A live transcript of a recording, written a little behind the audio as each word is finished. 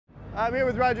I'm here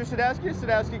with Roger Sadowsky,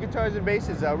 Sadowsky Guitars and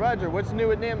Basses. Roger, what's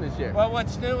new at NAMM this year? Well,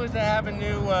 what's new is I have a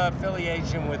new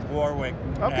affiliation with Warwick.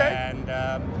 Okay. And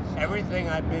everything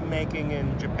I've been making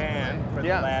in Japan for the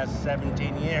last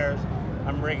 17 years,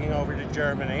 I'm bringing over to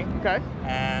Germany. Okay.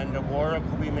 And Warwick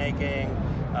will be making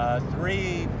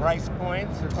 3 price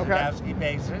points of Sadowsky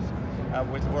basses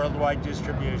with worldwide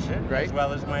distribution, as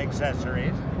well as my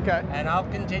accessories. Okay. And I'll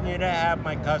continue to have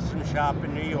my custom shop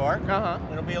in New York.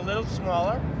 It'll be a little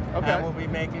smaller. And we'll be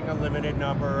making a limited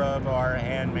number of our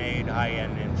handmade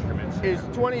high-end instruments. Is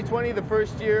 2020 the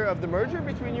first year of the merger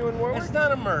between you and Warwick? It's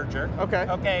not a merger. Okay.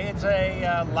 Okay, it's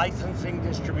a licensing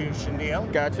distribution deal.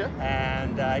 Gotcha.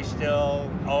 And I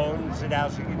still own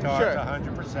Sadowsky Guitars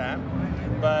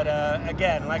 100%. But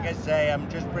again, like I say, I'm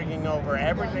just bringing over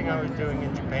everything I was doing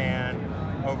in Japan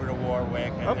over to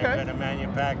Warwick. And they're going to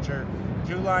manufacture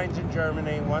 2 lines in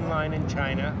Germany, 1 line in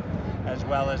China, as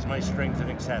well as my strings and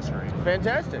accessories.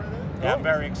 Fantastic. Yeah, I'm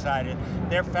very excited.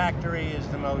 Their factory is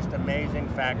the most amazing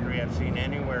factory I've seen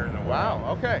anywhere in the world.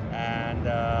 Wow, okay.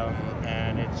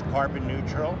 And it's carbon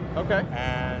neutral. Okay.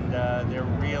 And they're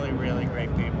really, really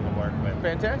great people to work with.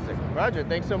 Fantastic. Roger,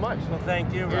 thanks so much. Well,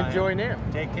 thank you, Ryan. Enjoy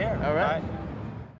NAMM. Take care. All right. Bye.